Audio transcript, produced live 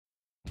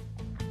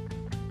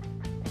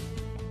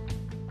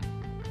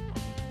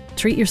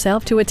Treat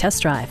yourself to a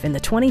test drive in the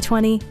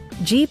 2020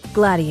 Jeep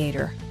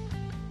Gladiator.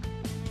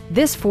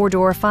 This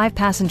four-door,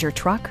 five-passenger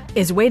truck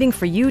is waiting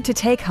for you to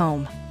take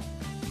home.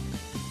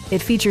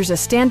 It features a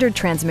standard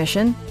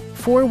transmission,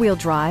 four-wheel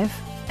drive,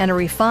 and a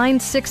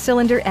refined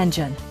six-cylinder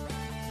engine.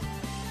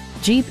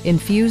 Jeep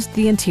infused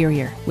the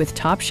interior with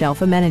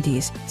top-shelf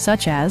amenities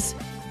such as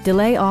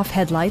delay-off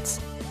headlights,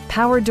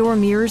 power door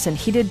mirrors and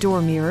heated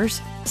door mirrors,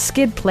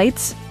 skid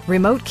plates,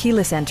 remote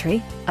keyless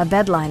entry, a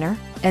bedliner,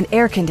 and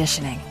air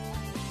conditioning.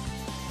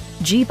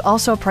 Jeep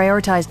also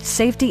prioritized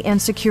safety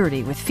and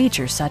security with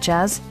features such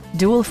as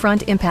dual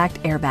front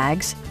impact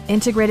airbags,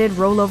 integrated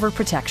rollover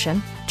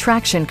protection,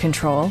 traction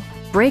control,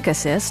 brake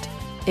assist,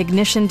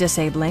 ignition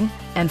disabling,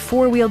 and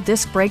four-wheel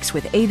disc brakes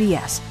with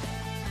ABS.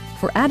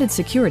 For added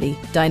security,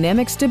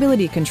 dynamic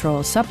stability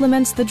control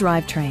supplements the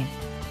drivetrain.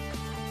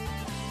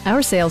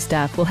 Our sales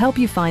staff will help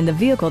you find the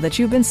vehicle that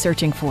you've been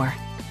searching for.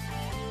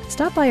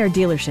 Stop by our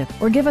dealership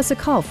or give us a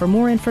call for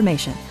more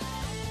information.